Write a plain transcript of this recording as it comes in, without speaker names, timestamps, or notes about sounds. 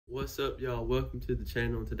What's up, y'all? Welcome to the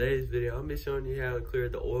channel. In today's video, I'll be showing you how to clear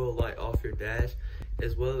the oil light off your dash,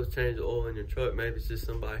 as well as change the oil in your truck. Maybe it's just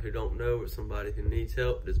somebody who don't know or somebody who needs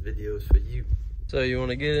help. This video is for you. So you want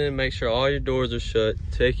to get in, make sure all your doors are shut.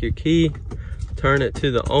 Take your key, turn it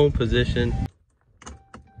to the on position,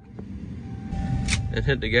 and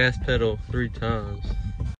hit the gas pedal 3 times.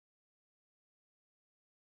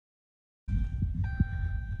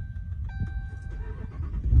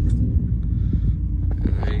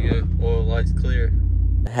 Oil light's clear.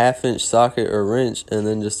 A 1/2-inch socket or wrench, and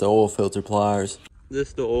then just the oil filter pliers. This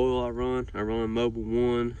is the oil I run. I run Mobil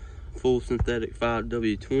 1 full synthetic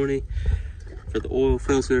 5W20. For the oil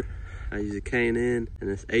filter, I use a K&N, and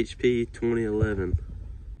it's HP 2011.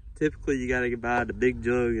 Typically, you gotta buy the big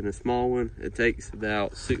jug and a small one. It takes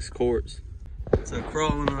about 6 quarts. So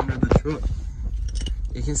crawling under the truck,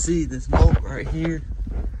 you can see this bolt right here.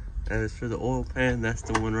 That is for the oil pan. That's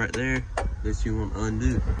the one right there that you want to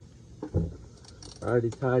undo.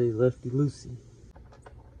 Righty tighty, lefty loosey.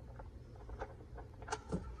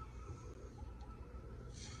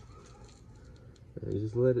 And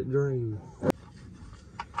just let it drain.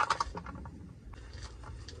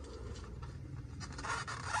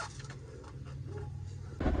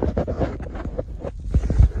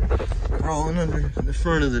 Crawling under the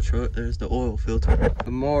front of the truck, there's the oil filter. I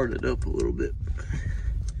marred it up a little bit.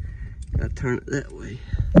 Gotta turn it that way.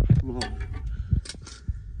 Come on.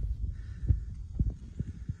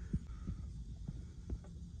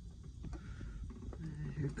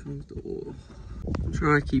 Here comes the oil. I'm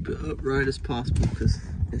trying to keep it upright as possible because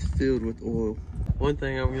it's filled with oil. One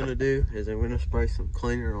thing I'm gonna do is I'm gonna spray some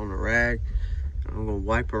cleaner on a rag. I'm gonna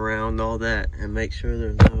wipe around all that and make sure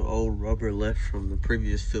there's no old rubber left from the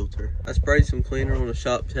previous filter. I sprayed some cleaner on a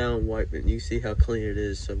shop towel and wiped it, and you see how clean it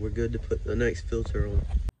is, so we're good to put the next filter on.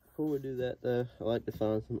 Before we do that though, I like to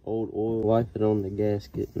find some old oil, wipe it on the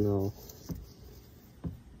gasket and all.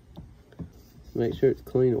 Make sure it's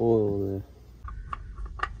clean oil though.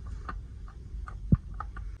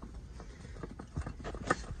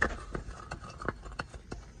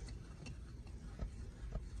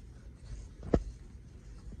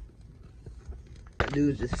 Do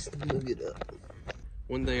is just snug it up.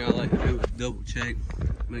 One thing I like to do is double check,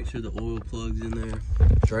 make sure the oil plug's in there,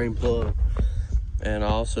 drain plug, and I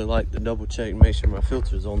also like to double check and make sure my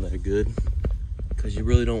filter's on there good, because you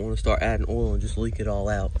really don't want to start adding oil and just leak it all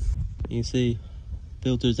out. You can see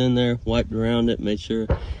filter's in there, wiped around it, make sure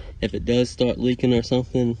if it does start leaking or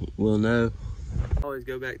something, we'll know. Always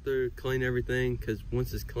go back through, clean everything, because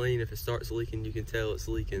once it's clean, if it starts leaking, you can tell it's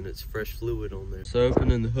leaking. It's fresh fluid on there. So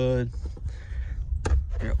opening the hood,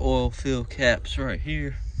 your oil fill caps right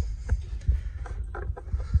here.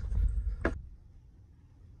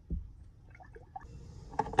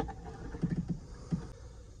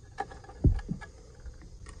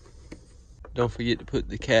 Don't forget to put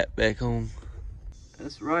the cap back on.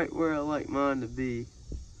 That's right where I like mine to be.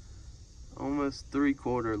 Almost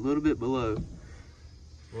 3/4, a little bit below.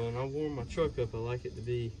 When I warm my truck up, I like it to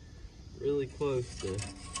be really close to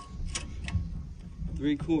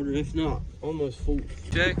 3/4, if not almost full.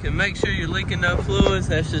 Check and make sure you're leaking no fluids.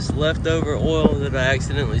 That's just leftover oil that I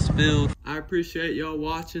accidentally spilled. I appreciate y'all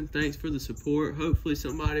watching. Thanks for the support. Hopefully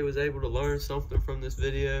somebody was able to learn something from this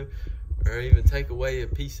video, or even take away a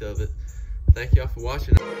piece of it. Thank y'all for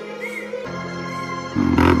watching.